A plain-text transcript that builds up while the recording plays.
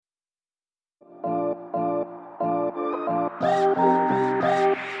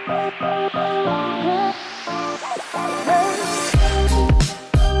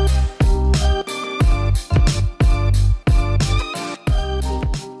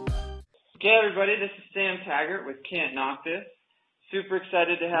Okay, everybody, this is Sam Taggart with Can't Knock This. Super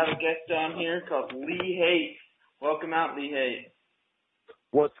excited to have a guest on here called Lee Haight. Welcome out, Lee Haight.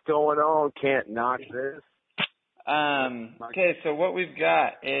 What's going on? Can't knock this. Okay, so what we've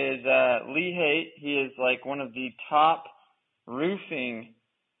got is Lee Haight. He is like one of the top roofing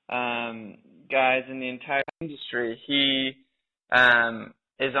guys in the entire industry. He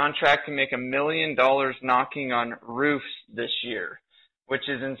is on track to make $1 million knocking on roofs this year, which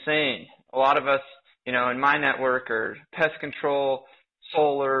is insane. A lot of us, in my network are pest control,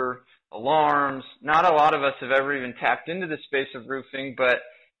 solar, alarms. Not a lot of us have ever even tapped into the space of roofing, but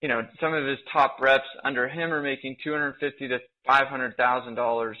some of his top reps under him are making $250,000 to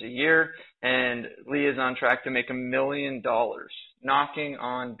 $500,000 a year, and Lee is on track to make $1 million knocking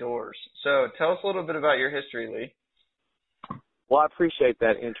on doors. So tell us a little bit about your history, Lee. Well, I appreciate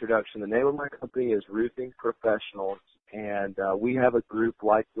that introduction. The name of my company is Roofing Professionals, and we have a group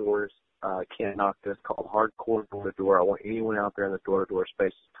like yours, Can't Knock This, called Hardcore Door to Door. I want anyone out there in the door-to-door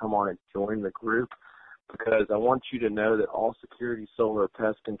space to come on and join the group, because I want you to know that all security, solar,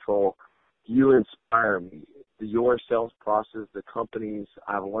 pest control, you inspire me. Your sales process, the companies,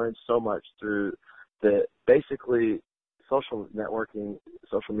 I've learned so much through the basically social networking,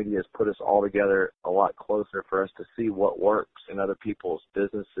 social media has put us all together a lot closer for us to see what works in other people's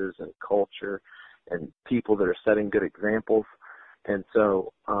businesses and culture and people that are setting good examples. And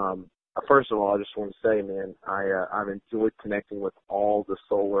so, first of all, I just want to say, man, I've enjoyed connecting with all the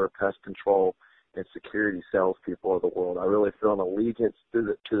solar, pest control, and security salespeople of the world. I really feel an allegiance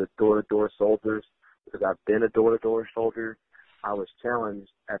to the door-to-door soldiers because I've been a door-to-door soldier. I was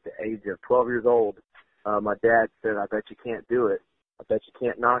challenged at the age of 12 years old. My dad said, "I bet you can't do it. I bet you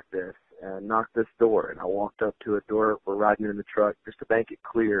can't knock this door." And I walked up to a door. We're riding in the truck. Just to make it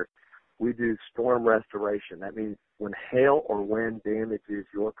clear, we do storm restoration. That means when hail or wind damages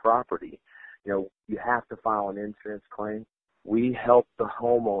your property, you have to file an insurance claim. We help the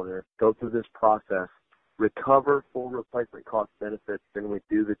homeowner go through this process, recover full replacement cost benefits, then we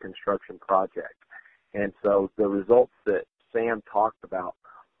do the construction project. And so the results that Sam talked about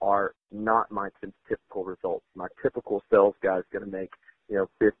are not my typical results. My typical sales guy is going to make,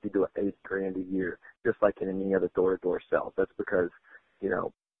 50 to 80 grand a year, just like in any other door-to-door sales. That's because,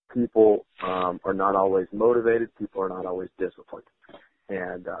 people are not always motivated. People are not always disciplined.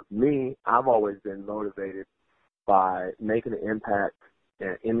 And I've always been motivated by making an impact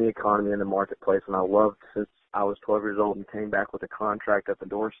in the economy, in the marketplace. And I loved, since I was 12 years old and came back with a contract at the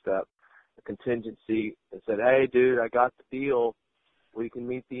doorstep, a contingency, and said, "Hey, dude, I got the deal. We can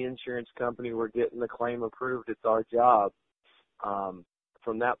meet the insurance company. We're getting the claim approved. It's our job."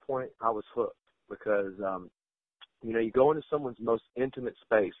 From that point, I was hooked because, you go into someone's most intimate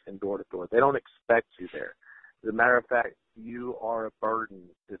space in door-to-door. They don't expect you there. As a matter of fact, you are a burden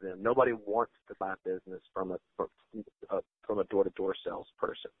to them. Nobody wants to buy business from a door-to-door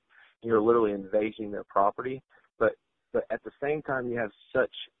salesperson. You're literally invading their property, but at the same time, you have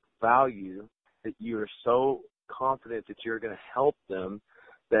such value that you are so confident that you're going to help them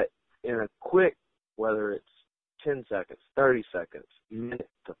that in a quick, whether it's 10 seconds, 30 seconds, minute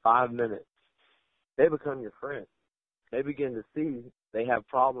to 5 minutes, they become your friend. They begin to see they have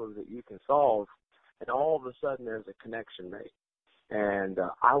problems that you can solve, and all of a sudden there's a connection made. And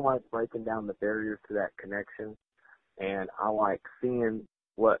I like breaking down the barriers to that connection, and I like seeing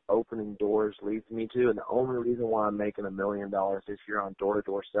what opening doors leads me to. And the only reason why I'm making $1 million this year on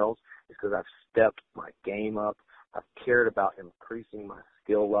door-to-door sales is because I've stepped my game up. I've cared about increasing my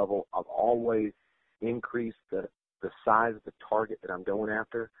skill level. I've always increased the size of the target that I'm going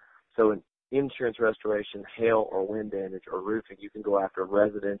after. So in insurance restoration, hail or wind damage or roofing, you can go after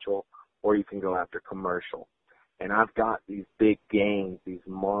residential or you can go after commercial. And I've got these big gains, these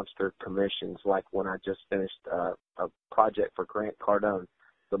monster commissions, like when I just finished a project for Grant Cardone,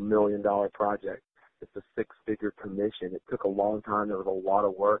 the $1 million project. It's a 6-figure commission. It took a long time. There was a lot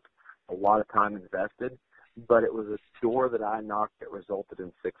of work, a lot of time invested, but it was a door that I knocked that resulted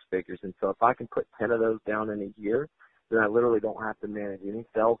in 6 figures. And so if I can put 10 of those down in a year, then I literally don't have to manage any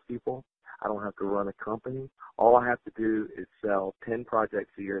salespeople. I don't have to run a company. All I have to do is sell 10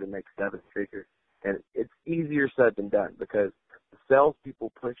 projects a year to make 7 figures. And it's easier said than done because the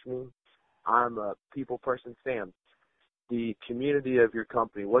salespeople push me. I'm a people person. Sam, the community of your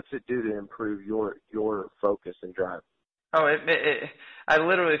company, what's it do to improve your focus and drive? Oh, I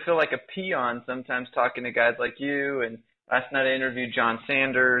literally feel like a peon sometimes talking to guys like you. And last night I interviewed John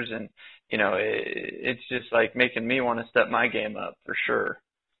Sanders, and it's just like making me want to step my game up for sure.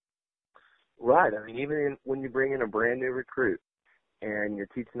 Right. I mean, even when you bring in a brand new recruit and you're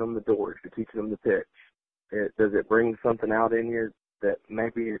teaching them the doors, you're teaching them the pitch, does it bring something out in you that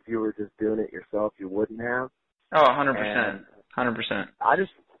maybe if you were just doing it yourself, you wouldn't have. Oh, 100%. And 100%. I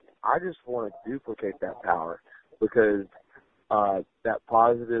just want to duplicate that power because that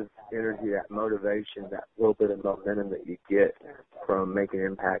positive energy, that motivation, that little bit of momentum that you get from making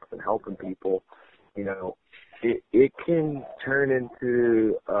impacts and helping people, you know, it can turn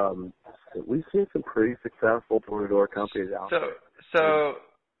into we've seen some pretty successful door-to-door companies out there. So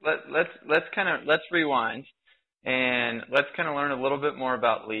let's rewind and let's kind of learn a little bit more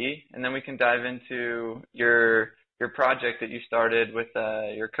about Lee, and then we can dive into your project that you started with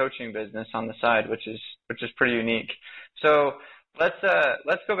your coaching business on the side, which is pretty unique. So let's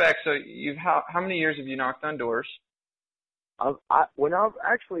go back. So how many years have you knocked on doors? When I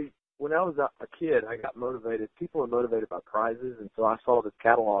was a kid, I got motivated. People are motivated by prizes, and so I saw this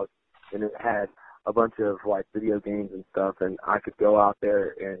catalog, and it had a bunch of like video games and stuff, and I could go out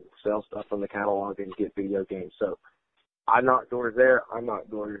there and sell stuff from the catalog and get video games. So I knocked doors there. I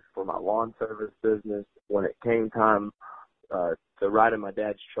knocked doors for my lawn service business. When it came time to ride in my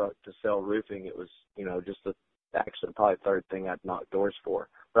dad's truck to sell roofing, it was, you know, just actually probably the third thing I'd knock doors for.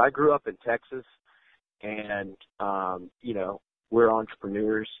 But I grew up in Texas, and, you know, we're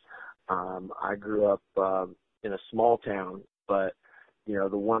entrepreneurs. I grew up in a small town, but, you know,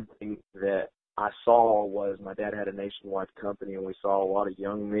 the one thing that I saw was my dad had a nationwide company, and we saw a lot of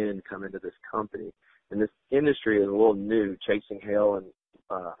young men come into this company. And this industry is a little new, chasing hail and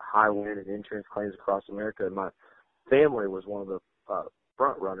high wind and insurance claims across America. And my family was one of the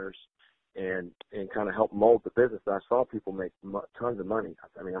front runners and kind of helped mold the business. But I saw people make tons of money.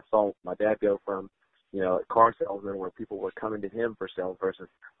 I mean, I saw my dad go from, you know, a car salesman where people were coming to him for sales versus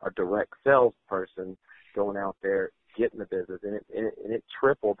a direct sales person going out there getting the business, and it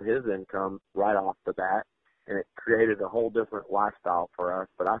tripled his income right off the bat, and it created a whole different lifestyle for us.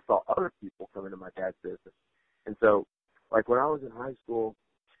 But I saw other people come into my dad's business, and so like when I was in high school,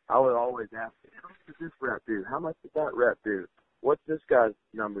 I would always ask, how much did this rep do? How much did that rep do? What's this guy's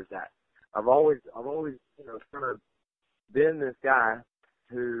numbers at? I've always you know, kind of been this guy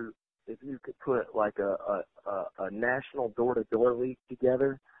who, if you could put like a national door-to-door league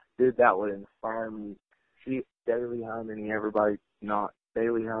together, dude, that would inspire me. See daily how many everybody knocked,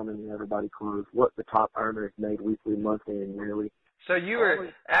 daily how many everybody closed, what the top earners made weekly, monthly, and yearly. So you were,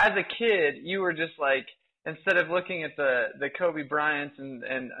 as a kid, you were just like, instead of looking at the Kobe Bryants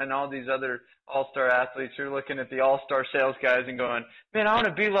and all these other all-star athletes, you're looking at the all-star sales guys and going, man, I want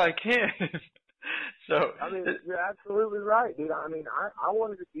to be like him. So I mean, you're absolutely right, dude. I mean, I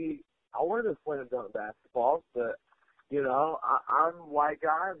wanted to play and dunk basketball, but you know, I'm a white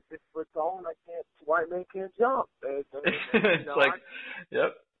guy, I'm 6 foot tall, and white men can't jump. You know, like,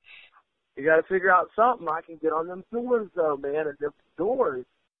 yep. You got to figure out something. I can get on them doors, though, man. And them doors,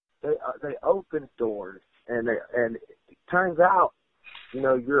 they open doors, and it turns out, you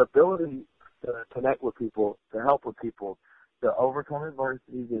know, your ability to connect with people, to help with people, to overcome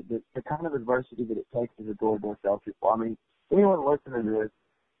adversity, the kind of adversity that it takes as a door-to-door salespeople. I mean, anyone listening to this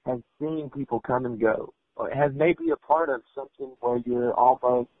has seen people come and go. Has maybe a part of something where you're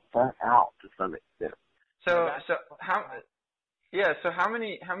almost burnt out to some extent. So how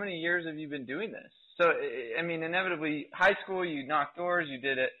many years have you been doing this? So I mean, inevitably, high school, you knocked doors, you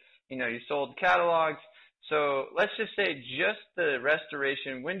did it, you know, you sold catalogs. So let's just say just the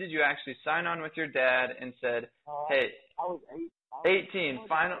restoration. When did you actually sign on with your dad and said, hey, I was 18,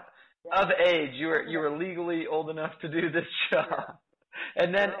 final of age, you were legally old enough to do this job,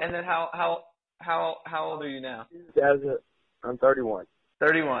 and then how old are you now? I'm 31.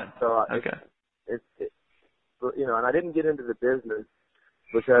 31. So okay. It's you know, and I didn't get into the business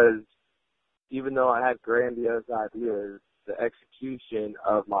because even though I had grandiose ideas, the execution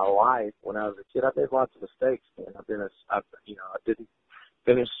of my life when I was a kid, I made lots of mistakes. Man, I didn't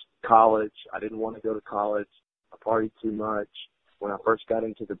finish college. I didn't want to go to college. I partied too much. When I first got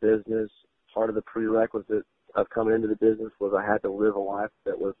into the business, part of the prerequisite of coming into the business was I had to live a life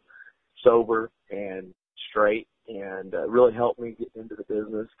that was sober and straight, and really helped me get into the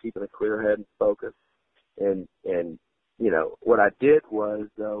business, keeping a clear head and focus. And you know, what I did was,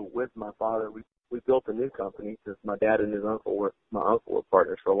 with my father, we built a new company because my dad and my uncle were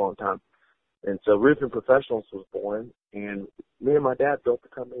partners for a long time. And so Roofing Professionals was born, and me and my dad built the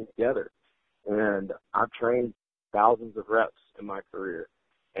company together. And I've trained thousands of reps in my career.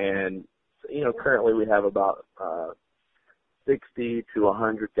 And, you know, currently we have about 60 to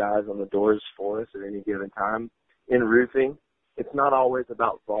 100 guys on the doors for us at any given time. In roofing, it's not always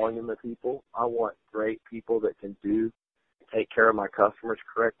about volume of people. I want great people that can take care of my customers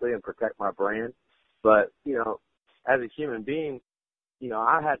correctly and protect my brand. But, you know, as a human being, you know,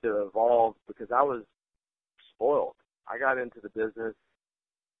 I had to evolve because I was spoiled. I got into the business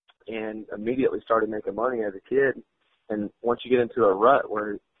and immediately started making money as a kid. And once you get into a rut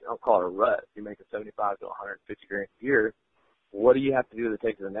where, I don't call it a rut, you're making 75 to 150 grand a year, what do you have to do to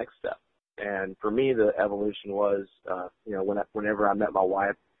take to the next step? And for me, the evolution was, whenever I met my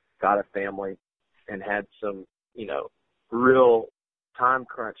wife, got a family, and had some, real time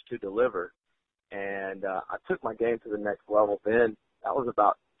crunch to deliver. And I took my game to the next level then. That was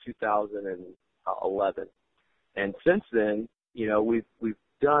about 2011. And since then, we've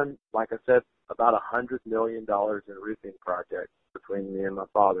done, like I said, about $100 million in roofing projects between me and my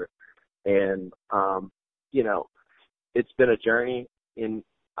father. And, it's been a journey.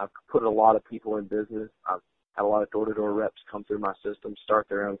 I've put a lot of people in business. I've had a lot of door-to-door reps come through my system, start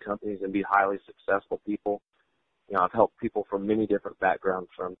their own companies, and be highly successful people. I've helped people from many different backgrounds,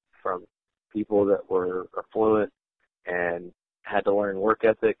 from people that were affluent and had to learn work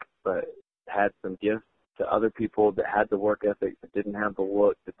ethic, but had some gifts, to other people that had the work ethic but didn't have the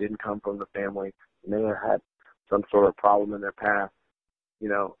look, that didn't come from the family, and they had some sort of problem in their past.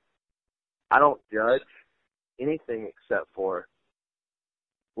 I don't judge anything except for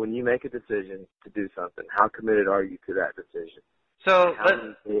when you make a decision to do something, how committed are you to that decision? So,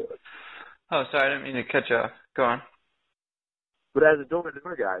 oh, sorry, I didn't mean to cut you off. Go on. But as a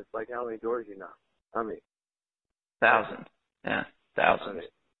door-to-door guy, it's like how many doors you knock? I mean, 1,000. Yeah, 1,000.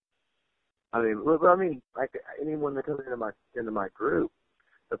 Like anyone that comes into my group,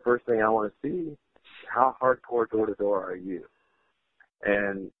 the first thing I want to see, how hardcore door-to-door are you?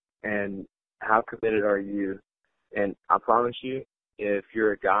 And how committed are you? And I promise you, if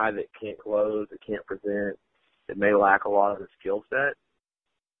you're a guy that can't close, that can't present, that may lack a lot of the skill set,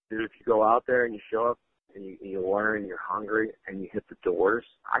 dude, if you go out there and you show up and you learn, you're hungry, and you hit the doors,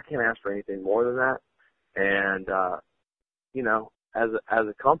 I can't ask for anything more than that. And, as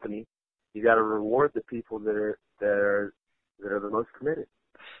a company, you got to reward the people that are the most committed.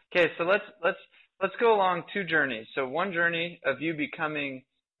 Okay, so let's go along two journeys. So one journey of you becoming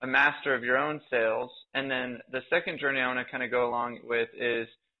a master of your own sales, and then the second journey I want to kind of go along with is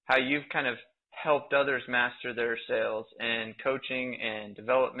how you've kind of helped others master their sales and coaching and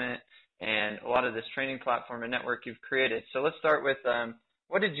development and a lot of this training platform and network you've created. So let's start with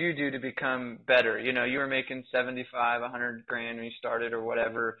what did you do to become better? You were making 75, 100 grand when you started or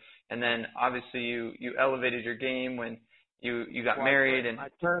whatever, and then obviously you elevated your game when you got married. And I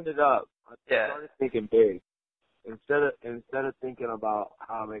turned it up. I started thinking big. Instead of thinking about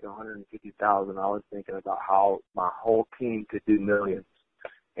how I make 150,000, I was thinking about how my whole team could do millions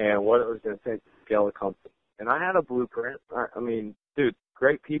and what it was going to take to scale a company. And I had a blueprint. Dude,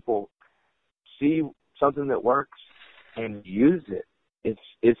 great people see something that works and use it.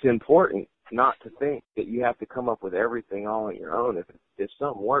 It's important not to think that you have to come up with everything all on your own. If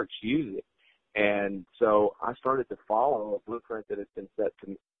something works, use it. And so I started to follow a blueprint that has been set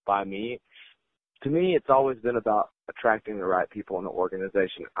by me. To me, it's always been about attracting the right people in the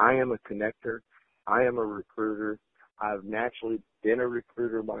organization. I am a connector. I am a recruiter. I've naturally been a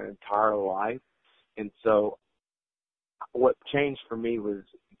recruiter my entire life. And so what changed for me was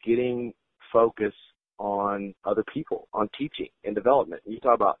getting focus on other people, on teaching and development. You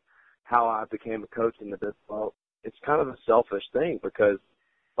talk about how I became a coach in the business. Well, it's kind of a selfish thing because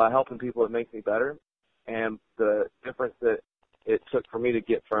by helping people, it makes me better. And the difference that it took for me to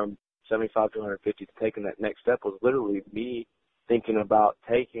get from 75 to 150 to taking that next step was literally me thinking about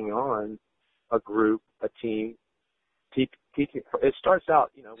taking on a group, a team, teaching. It starts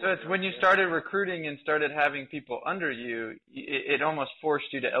out, So it's when you started recruiting and started having people under you, it almost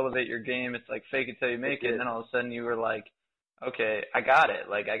forced you to elevate your game. It's like fake it till you make it. And then all of a sudden you were like, okay, I got it.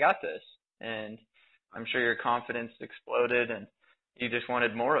 Like, I got this. And I'm sure your confidence exploded and you just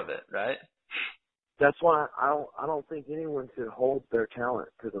wanted more of it, right? That's why I don't think anyone should hold their talent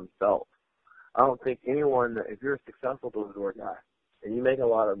to themselves. I don't think anyone, if you're a successful door-to-door guy and you make a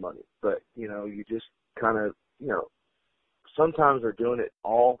lot of money, but, you just kind of, sometimes are doing it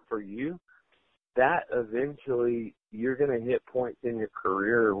all for you, that eventually you're going to hit points in your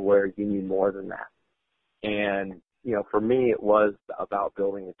career where you need more than that. And, for me, it was about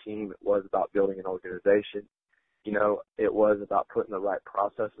building a team. It was about building an organization. It was about putting the right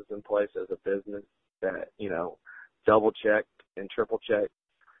processes in place as a business that, double-checked and triple-checked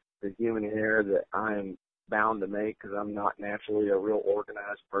the human hair that I am bound to make because I'm not naturally a real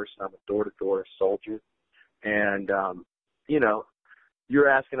organized person. I'm a door-to-door soldier. And, you're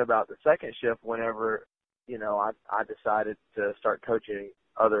asking about the second shift whenever, I decided to start coaching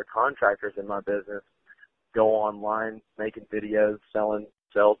other contractors in my business, go online, making videos, selling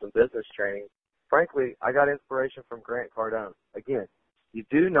sales and business training. Frankly, I got inspiration from Grant Cardone. Again, you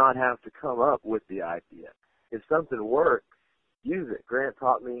do not have to come up with the idea. if something works, use it. Grant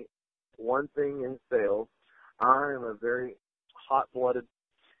taught me one thing in sales. I am a very hot-blooded,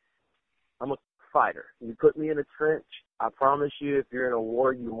 I'm a fighter. You put me in a trench, I promise you if you're in a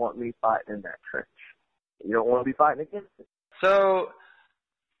war, you want me fighting in that trench. You don't want to be fighting against it. So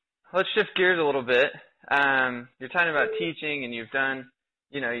let's shift gears a little bit. You're talking about teaching, and you've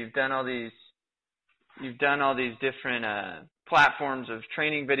done all these different platforms of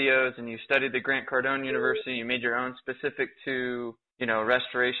training videos, and you studied the Grant Cardone University. You made your own specific to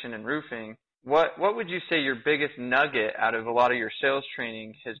restoration and roofing. What would you say your biggest nugget out of a lot of your sales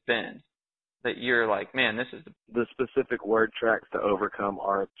training has been? That you're like, man, this is the specific word tracks to overcome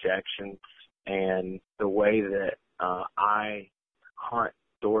our objections, and the way that I hunt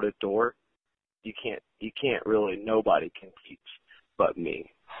door to door. You can't really, nobody can teach but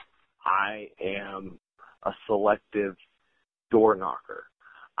me. I am a selective door knocker.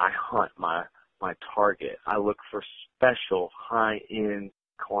 I hunt my target. I look for special high-end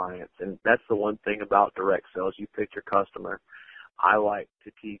clients, and that's the one thing about direct sales. You pick your customer. I like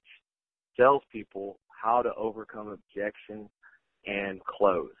to teach salespeople how to overcome objections and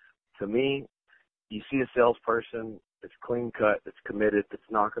close. To me, you see a salesperson that's clean cut, that's committed, that's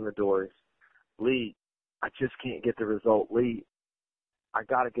knocking the doors. Lee, I just can't get the result. Lee, I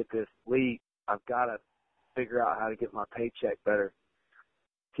got to get this. Lee, I've got to figure out how to get my paycheck better.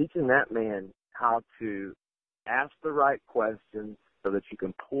 Teaching that man how to ask the right questions so that you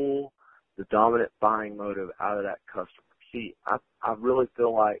can pull the dominant buying motive out of that customer. See, I really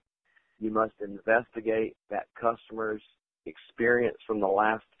feel like you must investigate that customer's experience from the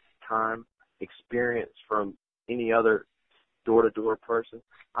last time, experience from any other door-to-door person.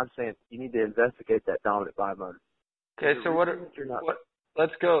 I'm saying you need to investigate that dominant buy motive. Okay, so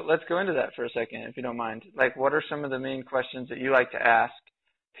let's go into that for a second, if you don't mind. Like, what are some of the main questions that you like to ask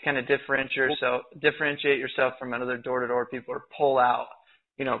to kind of differentiate yourself from another door-to-door people, or pull out?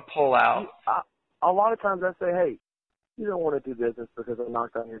 A lot of times I say, hey, you don't want to do business because I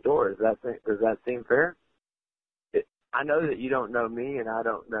knocked on your door. Does that seem fair? I know that you don't know me and I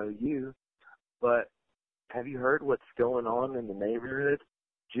don't know you, but have you heard what's going on in the neighborhood?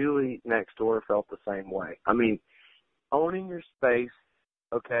 Julie next door felt the same way. I mean, owning your space,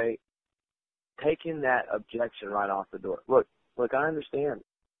 okay, taking that objection right off the door. Look, I understand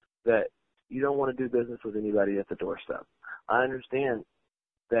that you don't want to do business with anybody at the doorstep. I understand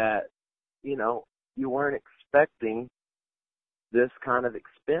that, you weren't expecting this kind of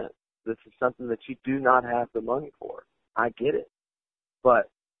expense. This is something that you do not have the money for. I get it. But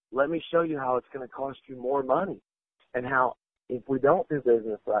let me show you how it's going to cost you more money, and how if we don't do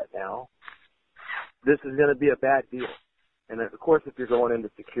business right now, this is going to be a bad deal. And, of course, if you're going into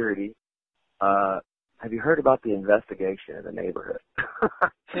security, have you heard about the investigation in the neighborhood?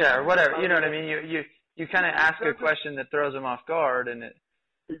 Yeah, or whatever. You know what I mean? You kind of ask a question that throws them off guard, and it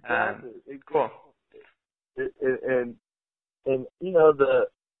exactly. Cool. And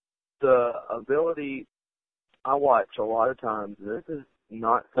the ability, I watch a lot of times, this is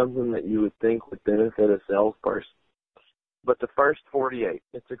not something that you would think would benefit a salesperson. But the first 48,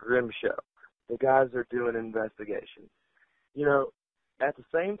 it's a grim show. The guys are doing investigations. At the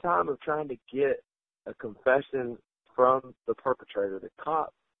same time of trying to get a confession from the perpetrator, the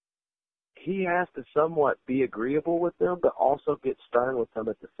cop, he has to somewhat be agreeable with them, but also get stern with them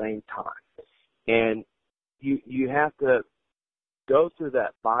at the same time. And you have to go through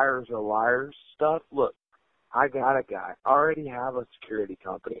that buyers are liars stuff. Look, I got a guy, already have a security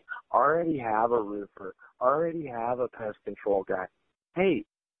company, already have a roofer, already have a pest control guy. Hey,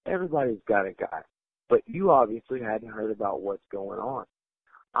 everybody's got a guy, but you obviously hadn't heard about what's going on.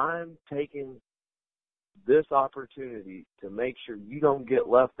 I'm taking this opportunity to make sure you don't get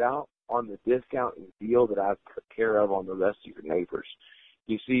left out on the discount and deal that I've took care of on the rest of your neighbors.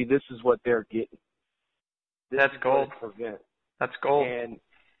 You see, this is what they're getting. That's gold. That's gold. And,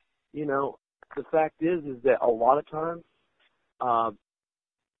 the fact is that a lot of times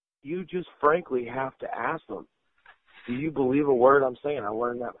you just frankly have to ask them, do you believe a word I'm saying? I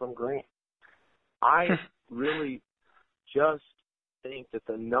learned that from Grant. I really just think that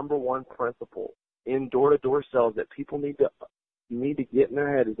the number one principle in door-to-door sales that people need to get in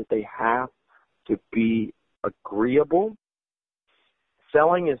their head is that they have to be agreeable.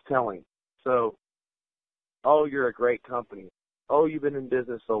 Selling is telling. So, oh, you're a great company. Oh, you've been in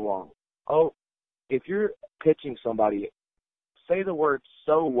business so long. Oh, if you're pitching somebody, say the word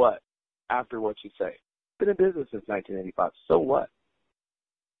 "so what" after what you say. Been in business since 1985. So what?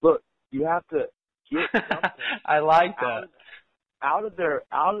 Look, you have to get something I like that out of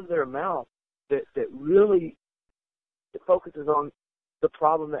their mouth that really focuses on the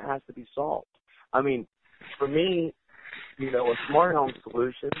problem that has to be solved. I mean, for me, a smart home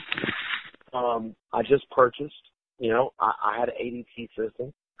solution, I just purchased, I had an ADT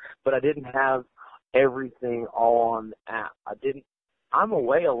system, but I didn't have everything all on the app. I'm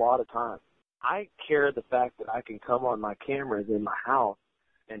away a lot of times. I care the fact that I can come on my cameras in my house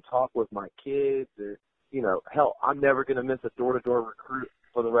and talk with my kids or, hell, I'm never going to miss a door-to-door recruit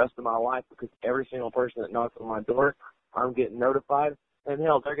for the rest of my life because every single person that knocks on my door, I'm getting notified. And,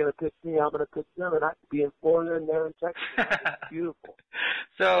 hell, they're going to pitch me, I'm going to pitch them, and I could be in Florida and they're in Texas. It's beautiful.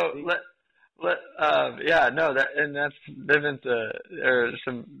 So, that's living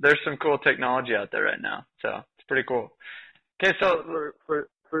there's some cool technology out there right now. So, it's pretty cool. Okay, so for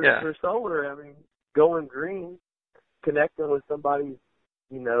solar, going green, connecting with somebody's,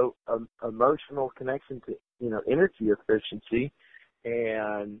 emotional connection to, energy efficiency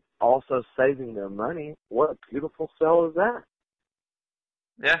and also saving them money. What a beautiful sell is that?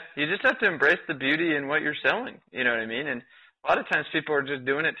 Yeah, you just have to embrace the beauty in what you're selling. You know what I mean? And a lot of times people are just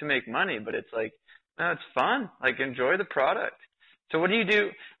doing it to make money, but it's like, no, it's fun. Like, enjoy the product. So what do you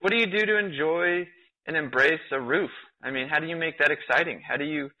do? What do you do to enjoy and embrace a roof? How do you make that exciting?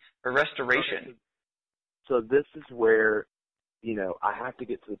 A restoration? So this is where, I have to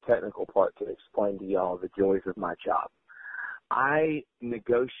get to the technical part to explain to y'all the joys of my job. I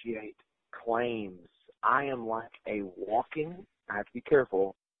negotiate claims. I am like a walking, I have to be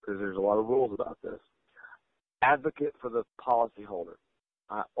careful because there's a lot of rules about this, advocate for the policyholder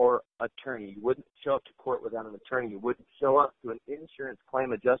or attorney. You wouldn't show up to court without an attorney. You wouldn't show up to an insurance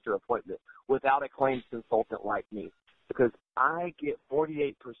claim adjuster appointment without a claims consultant like me because I get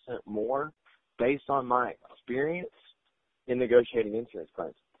 48% more based on my experience in negotiating insurance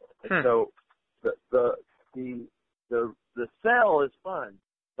claims. And so the sell is fun,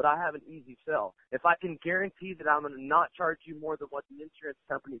 but I have an easy sell. If I can guarantee that I'm going to not charge you more than what the insurance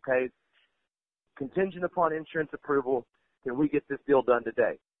company pays, contingent upon insurance approval, can we get this deal done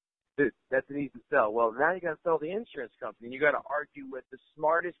today? Dude, that's an easy sell. Well, now you got to sell the insurance company, and you got to argue with the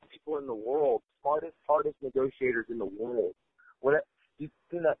smartest people in the world, hardest negotiators in the world. You've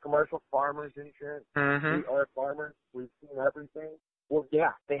seen that commercial farmers insurance? Mm-hmm. We are farmers. We've seen everything. Well,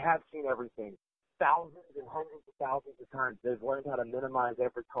 yeah, they have seen everything. Thousands and hundreds of thousands of times. They've learned how to minimize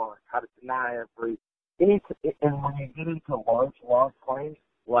every cost, how to deny and when you get into large loss claims,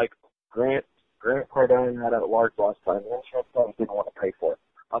 like Grant Cardone had a large loss claim, the insurance company didn't want to pay for it.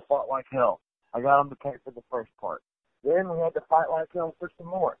 I fought like hell. I got them to pay for the first part. Then we had to fight like hell for some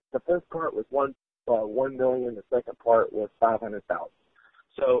more. The first part was $1 million. The second part was $500,000.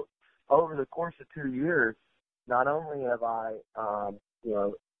 So over the course of 2 years, not only have I,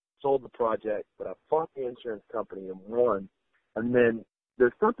 sold the project, but I fought the insurance company and won. And then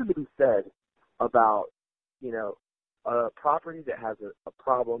there's something to be said about, a property that has a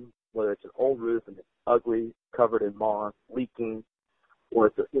problem, whether it's an old roof and it's ugly, covered in moss, leaking, or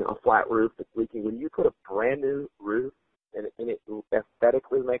it's a flat roof that's leaking. When you put a brand new roof and it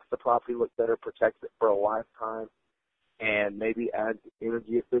aesthetically makes the property look better, protects it for a lifetime, and maybe adds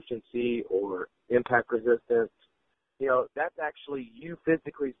energy efficiency or impact resistance, that's actually you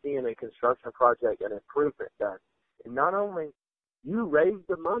physically seeing a construction project and improvement done. And not only you raised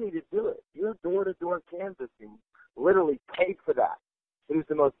the money to do it, your door-to-door canvassing literally paid for that. It is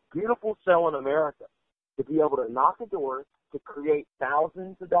the most beautiful sell in America to be able to knock a door, to create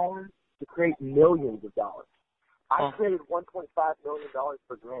thousands of dollars, to create millions of dollars. I created $1.5 million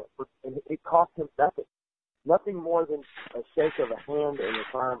for Grant, and it cost him nothing more than a shake of a hand and the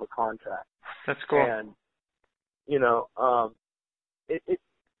sign of a contract. That's cool. And it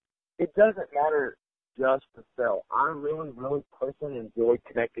doesn't matter just to sell. I really, really personally enjoy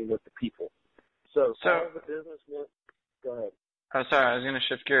connecting with the people. So all the businessmen, go ahead. Oh, sorry, I was going to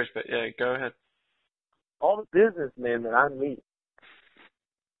shift gears, but yeah, go ahead. All the businessmen that I meet,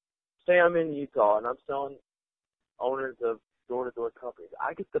 say I'm in Utah and I'm selling owners of door-to-door companies,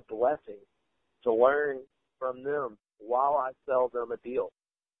 I get the blessing to learn from them while I sell them a deal.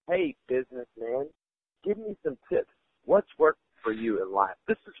 Hey, businessman, give me some tips. What's worked for you in life?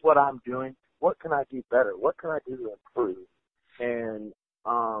 This is what I'm doing. What can I do better? What can I do to improve? And,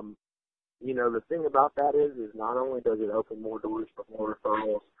 the thing about that is not only does it open more doors for more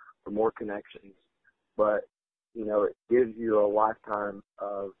referrals, for more connections, but, it gives you a lifetime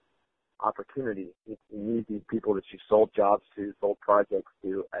of opportunity. You can use these people that you sold jobs to, sold projects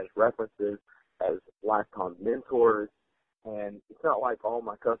to as references, as lifetime mentors. And it's not like all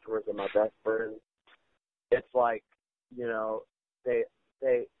my customers are my best friends. It's like,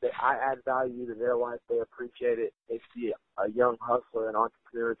 I add value to their life. They appreciate it. They see a young hustler, an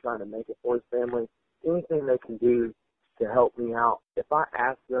entrepreneur trying to make it for his family. Anything they can do to help me out. If I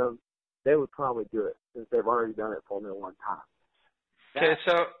ask them they would probably do it since they've already done it for me one time. Okay,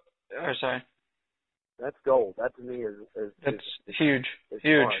 sorry. That's gold. That to me is huge. Is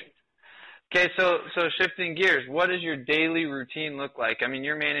Huge. fun. Okay, so shifting gears, what does your daily routine look like? I mean,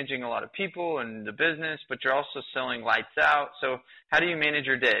 you're managing a lot of people and the business, but you're also selling lights out. So how do you manage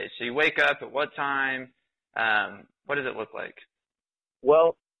your day? So you wake up at what time? What does it look like?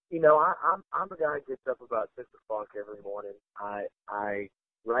 Well, I'm a guy that gets up about 6 o'clock every morning. I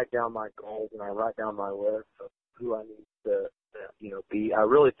write down my goals and I write down my list of who I need to be. I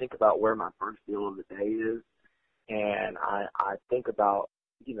really think about where my first deal of the day is, and I think about,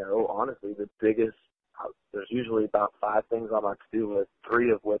 honestly, the biggest. There's usually about 5 things on my to-do list,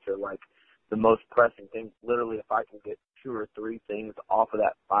 3 of which are like the most pressing things. Literally, if I can get 2 or 3 things off of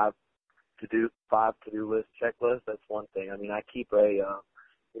that 5 to-do list checklist, that's one thing. I mean, I keep a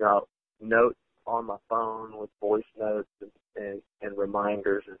note on my phone with voice notes and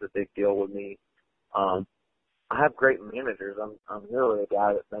reminders is a big deal with me. I have great managers. I'm really a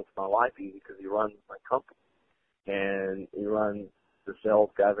guy that makes my life easy because he runs my company and he runs the sales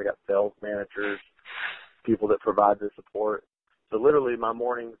guys. I got sales managers, people that provide the support. So literally my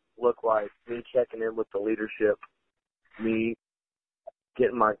mornings look like me checking in with the leadership, me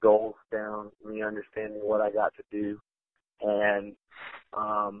getting my goals down, me understanding what I got to do. And,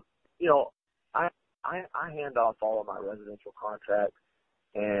 I hand off all of my residential contracts,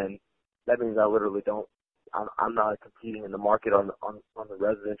 and that means I literally don't, I'm not competing in the market on the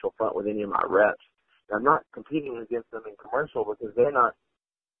residential front with any of my reps. And I'm not competing against them in commercial because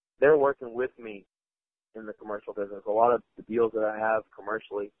they're working with me in the commercial business. A lot of the deals that I have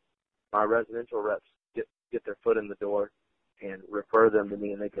commercially, my residential reps get their foot in the door and refer them to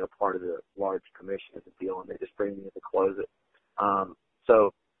me, and they get a part of the large commission of the deal, and they just bring me in to close it.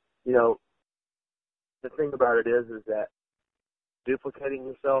 The thing about it is that duplicating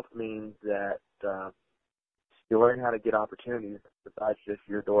yourself means that you learn how to get opportunities besides just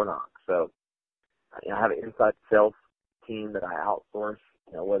your door knock. So I have an inside sales team that I outsource,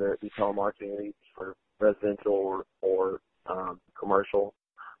 whether it be telemarketing leads for residential or commercial.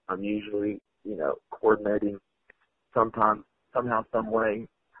 I'm usually, coordinating somehow, some way,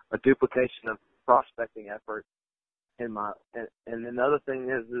 a duplication of prospecting effort in my, and another thing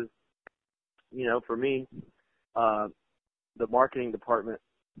is, for me, the marketing department,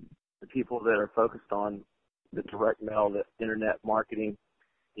 the people that are focused on the direct mail, the internet marketing,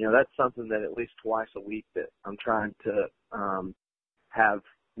 that's something that at least twice a week that I'm trying to have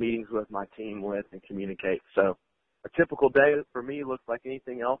meetings with my team with and communicate. So a typical day for me looks like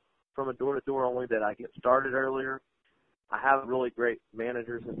anything else from a door-to-door, only that I get started earlier. I have really great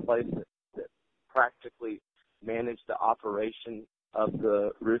managers in place that practically manage the operation of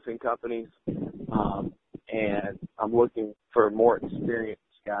the roofing companies, and I'm looking for more experienced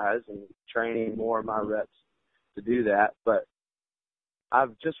guys and training more of my reps to do that. But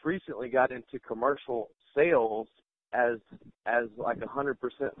I've just recently got into commercial sales as like 100%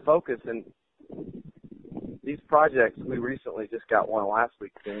 focus, and these projects, we recently just got one last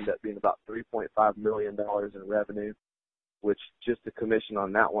week that ended up being about $3.5 million in revenue, which just the commission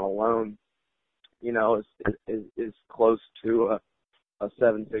on that one alone, is close to a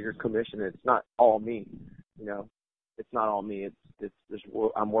 7-figure commission. It's not all me, it's not all me.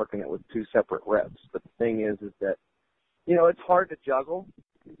 I'm working it with 2 separate reps. But the thing is that, it's hard to juggle.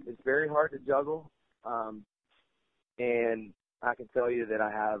 It's very hard to juggle. And I can tell you that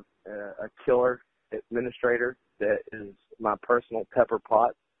I have a killer administrator that is my personal pepper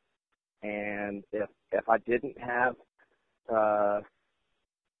pot. And if I didn't have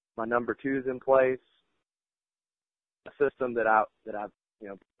my number 2s in place, a system that I've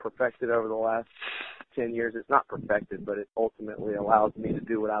perfected over the last 10 years. It's not perfected, but it ultimately allows me to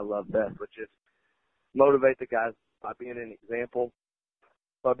do what I love best, which is motivate the guys by being an example,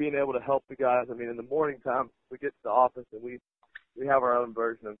 by being able to help the guys. I mean, in the morning time, we get to the office and we have our own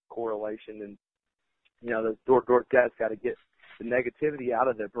version of correlation, and those door guys got to get the negativity out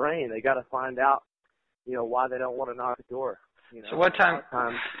of their brain. They got to find out, why they don't want to knock the door. So what time?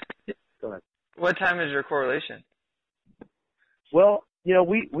 Go ahead. What time is your correlation? Well,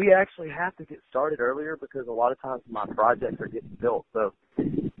 we actually have to get started earlier because a lot of times my projects are getting built. So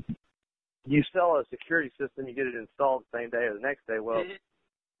you sell a security system, you get it installed the same day or the next day. Well,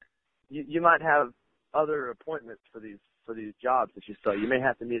 you might have other appointments for these jobs that you sell. You may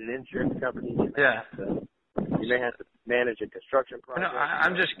have to meet an insurance company. You may have to manage a construction project. No,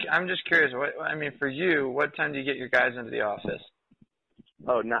 I'm just curious. For you, what time do you get your guys into the office?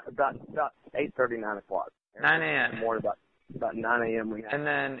 Oh, about 8:30, 9 o'clock. 9 a.m. More about about 9 a.m. we have. And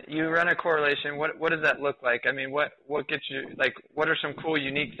then you run a correlation. What does that look like? I mean, what gets you, like, what are some cool,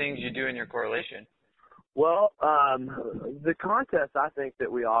 unique things you do in your correlation? Well, the contests I think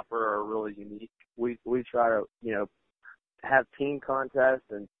that we offer are really unique. We try to, have team contests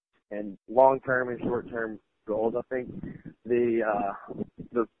and long-term and short-term goals. I think the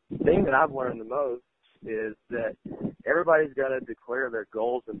thing that I've learned the most is that everybody's got to declare their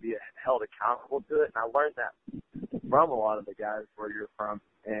goals and be held accountable to it. And I learned that from a lot of the guys where you're from.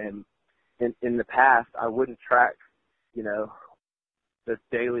 And in the past, I wouldn't track, the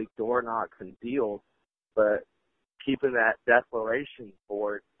daily door knocks and deals, but keeping that declaration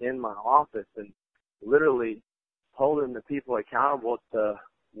board in my office and literally holding the people accountable to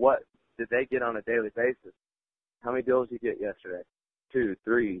what did they get on a daily basis. How many deals did you get yesterday? 2,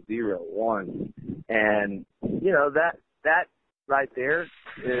 3, 0, 1. And, that right there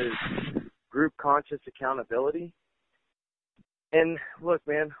is group conscious accountability. And look,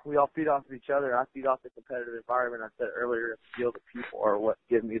 man, we all feed off of each other. I feed off the competitive environment. I said earlier, the people are what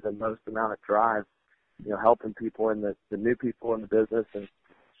give me the most amount of drive, helping people and the new people in the business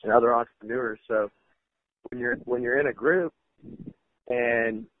and other entrepreneurs. So when you're in a group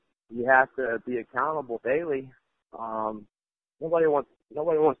and you have to be accountable daily, nobody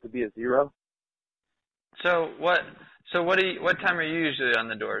wants to be a zero. So what time are you usually on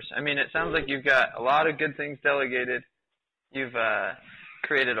the doors? I mean, it sounds like you've got a lot of good things delegated. You've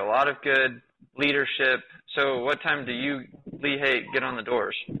created a lot of good leadership. So what time do you, Lee Haight, get on the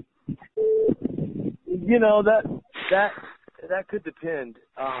doors? That could depend.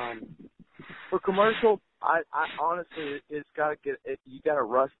 For commercial, I honestly, it's got to you got to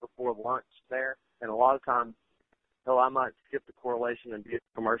rush before lunch there, and a lot of times, I might skip the correlation and be at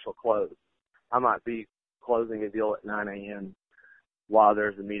commercial close. I might be closing a deal at 9 a.m. while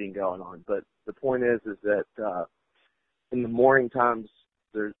there's a meeting going on. But the point is that in the morning times,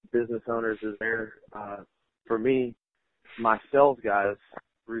 there's business owners is there. For me, my sales guys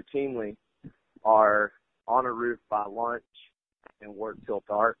routinely are on a roof by lunch and work till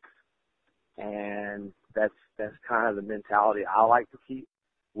dark. And that's kind of the mentality I like to keep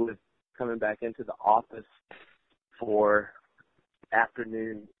with coming back into the office for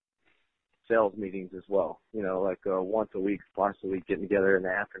afternoon sales meetings as well. Like once a week, twice a week, getting together in the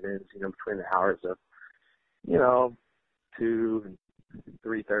afternoons, between the hours of, 2 and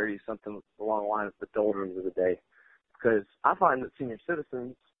 3:30, something along the lines of the doldrums of the day. Because I find that senior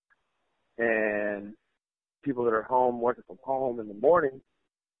citizens and people that are home, working from home in the morning,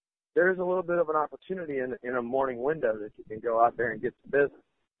 there's a little bit of an opportunity in a morning window that you can go out there and get some business.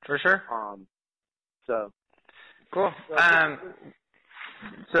 For sure. So. Cool.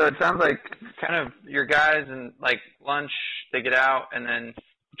 So it sounds like kind of your guys and like lunch, they get out, and then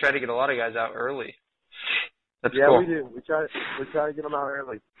you try to get a lot of guys out early. That's yeah, cool. we do. We try to get them out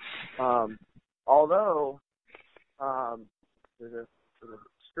early. Although there's a sort of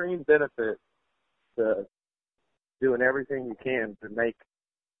extreme benefit to doing everything you can to make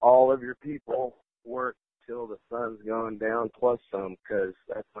all of your people work till the sun's going down plus some, because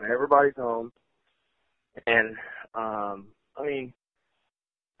that's when everybody's home. And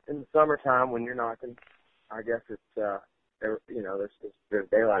in the summertime when you're knocking, I guess it's there's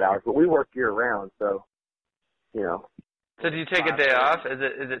daylight hours, but we work year round, so. So do you take a day off? Is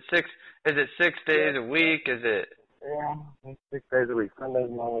it 6 days a week? Is it? Yeah, 6 days a week.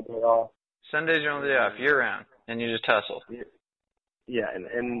 Sunday's my only day off. Sunday's your only day off, year round, and you just hustle. Yeah,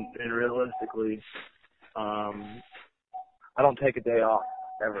 and realistically, I don't take a day off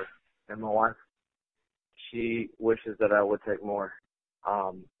ever. And my wife, she wishes that I would take more.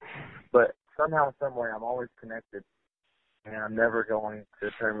 But somehow, some way, I'm always connected, and I'm never going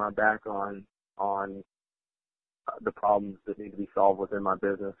to turn my back on the problems that need to be solved within my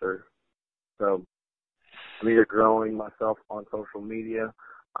business. So I'm either growing myself on social media.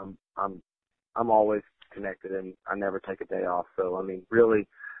 I'm always connected, and I never take a day off. So really,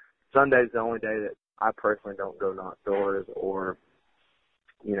 Sunday's the only day that I personally don't go knock doors or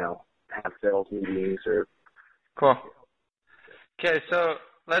have sales meetings or. Cool. Okay, so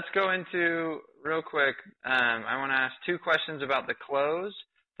let's go into real quick. I want to ask 2 questions about the close.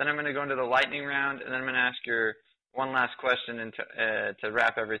 Then I'm going to go into the lightning round, and then I'm going to ask your one last question to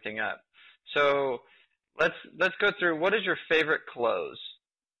wrap everything up. So let's go through. What is your favorite close?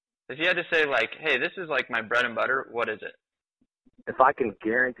 If you had to say, like, hey, this is like my bread and butter, what is it? If I can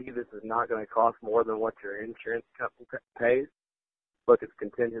guarantee this is not going to cost more than what your insurance company pays, look, it's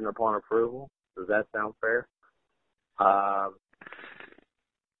contingent upon approval. Does that sound fair?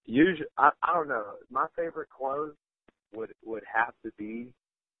 Usually, I don't know. My favorite close would have to be,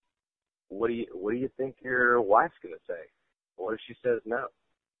 what do you think your wife's going to say? What if she says no?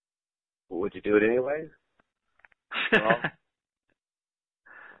 Would you do it anyways? Well,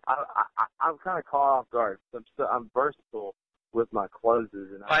 I'm kind of caught off guard. I'm versatile with my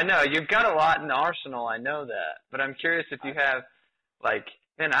closes, and I know you've got a lot in the arsenal. I know that, but I'm curious if you have, like,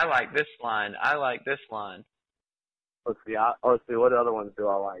 man, I like this line. I like this line. Let's see. What other ones do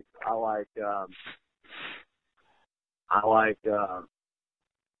I like? I like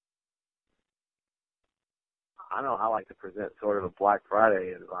to present sort of a Black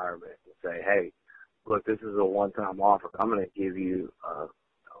Friday environment and say, hey, look, this is a one-time offer. I'm going to give you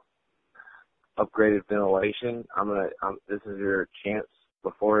upgraded ventilation. This is your chance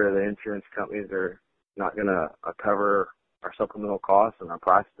before the insurance companies are not going to cover our supplemental costs, and our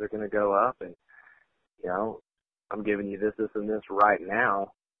prices are going to go up. And, you know, I'm giving you this, and this right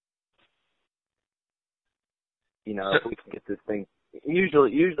now. You know, if we can get this thing.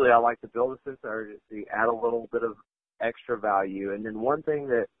 Usually I like to build a sense of urgency, add a little bit of extra value. And then one thing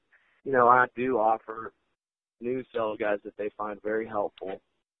that, you know, I do offer new sales guys that they find very helpful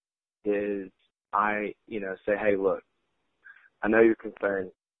is I, you know, say, hey, look, I know you're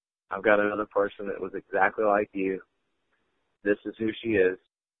concerned. I've got another person that was exactly like you. This is who she is.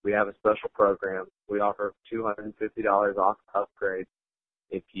 We have a special program. We offer $250 off upgrade.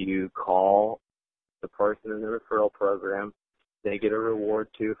 If you call the person in the referral program, they get a reward,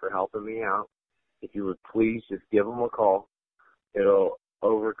 too, for helping me out. If you would please just give them a call. It'll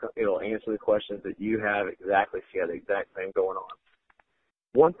answer the questions that you have exactly. She had the exact same going on.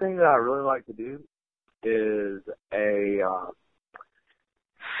 One thing that I really like to do is this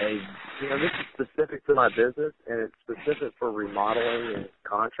is specific to my business, and it's specific for remodeling and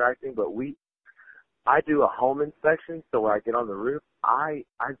contracting, but I do a home inspection, so when I get on the roof, I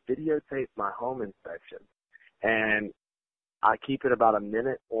videotape my home inspection, and I keep it about a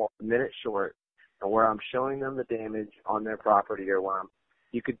minute short, and where I'm showing them the damage on their property, or where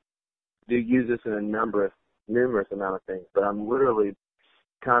you could use this in a numerous amount of things, but I'm literally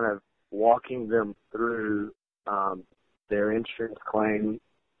kind of walking them through their insurance claim,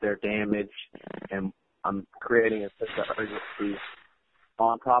 their damage, and I'm creating a sense of urgency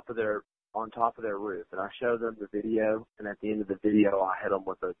on top of their roof. And I show them the video, and at the end of the video, I hit them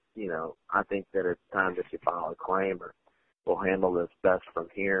with I think that it's time that you file a claim, or we'll handle this best from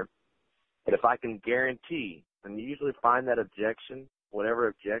here. And if I can guarantee, and you usually find that objection, whatever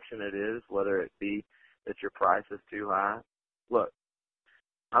objection it is, whether it be that your price is too high, look,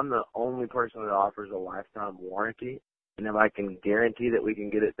 I'm the only person that offers a lifetime warranty, and if I can guarantee that we can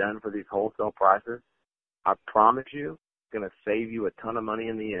get it done for these wholesale prices, I promise you it's going to save you a ton of money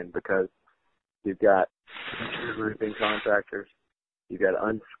in the end, because you've got roofing contractors, you've got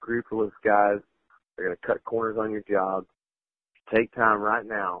unscrupulous guys, they're going to cut corners on your job. Take time right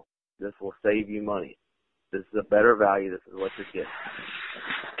now. This will save you money. This is a better value. This is what you're getting.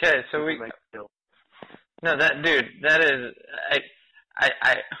 Okay, so that is,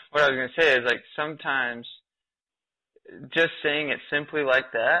 what I was going to say is, like, sometimes just saying it simply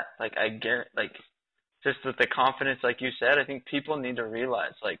like that, like, I guarantee, like, just with the confidence, like you said, I think people need to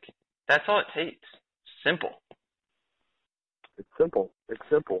realize, like, that's all it takes. Simple. It's simple.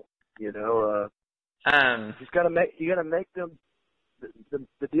 You know, you gotta make them.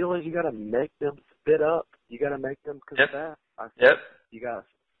 The deal is you gotta make them spit up. You gotta make them confess. Yep. You gotta,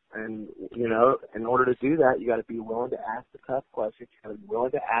 and you know, in order to do that, you gotta be willing to ask the tough questions. You gotta be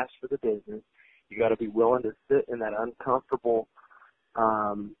willing to ask for the business. You gotta be willing to sit in that uncomfortable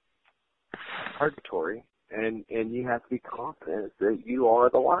purgatory, and you have to be confident that you are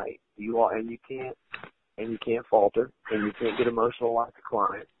the light. You are, and you can't falter, and you can't get emotional like a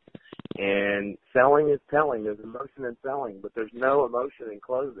client. And selling is telling. There's emotion in selling, but there's no emotion in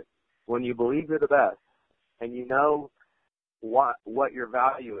closing. When you believe you're the best, and you know what your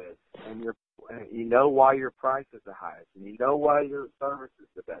value is, and you know why your price is the highest, and you know why your service is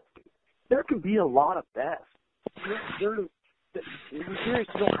the best, there can be a lot of best. You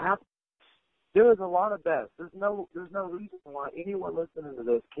don't have. There is a lot of best. There's no reason why anyone listening to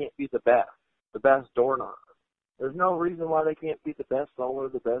this can't be the best door knocker. There's no reason why they can't be the best solar,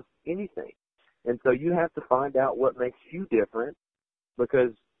 the best anything. And so you have to find out what makes you different,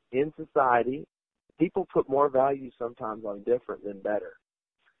 because in society, people put more value sometimes on different than better.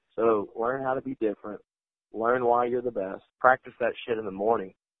 So learn how to be different. Learn why you're the best. Practice that shit in the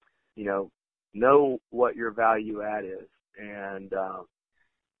morning. You know what your value add is. And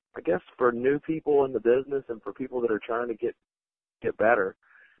I guess for new people in the business and for people that are trying to get better,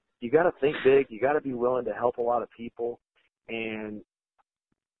 you got to think big. You got to be willing to help a lot of people, and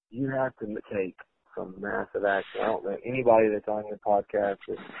you have to take some massive action. I don't know anybody that's on your podcast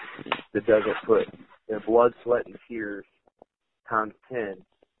that doesn't put their blood, sweat, and tears times 10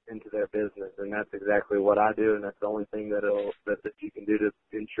 into their business, and that's exactly what I do, and that's the only thing that you can do to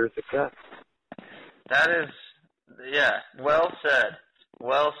ensure success. That is, yeah, well said.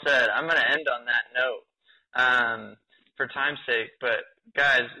 Well said. I'm going to end on that note for time's sake. But,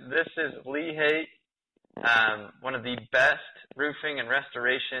 guys, this is Lee Haight, one of the best roofing and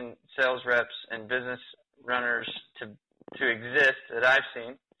restoration sales reps and business runners to exist that I've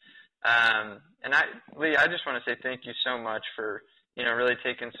seen. And Lee, I just want to say thank you so much for, really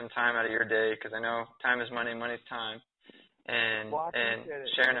taking some time out of your day, because I know time is money, money's time, and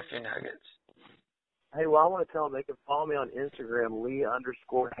sharing a few nuggets. Hey, well, I want to tell them they can follow me on Instagram,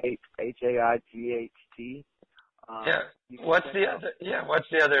 Lee_Haight, Haight. What's the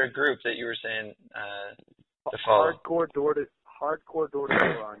other group that you were saying to follow? Hardcore door to door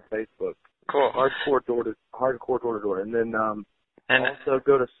on Facebook. Cool. Hardcore door to door. And then also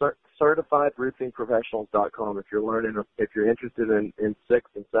go to certifiedroofingprofessionals.com if you're interested in 6-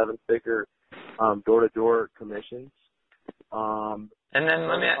 and 7-figure door to door commissions. And then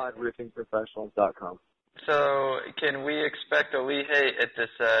certifiedroofingprofessionals.com. So can we expect a Lee Haight at this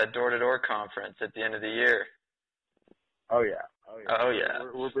door-to-door conference at the end of the year? Oh, yeah.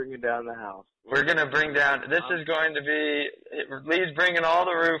 We're bringing down the house. We're going to bring down, this is going to be, Lee's bringing all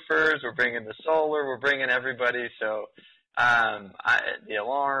the roofers, we're bringing the solar, we're bringing everybody. So the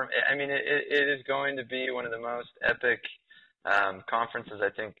alarm, it is going to be one of the most epic conferences I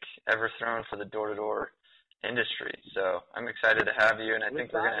think ever thrown for the door-to-door industry. So I'm excited to have you, and I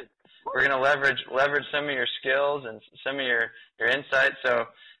think we're gonna leverage some of your skills and some of your insights. So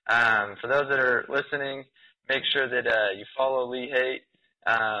for those that are listening, make sure that you follow Lee Haight.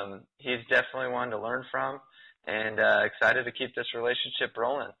 He's definitely one to learn from, and excited to keep this relationship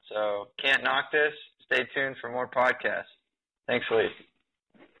rolling. So can't knock this. Stay tuned for more podcasts. Thanks, Lee.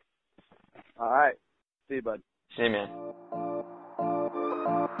 All right. See you, bud. See you, man.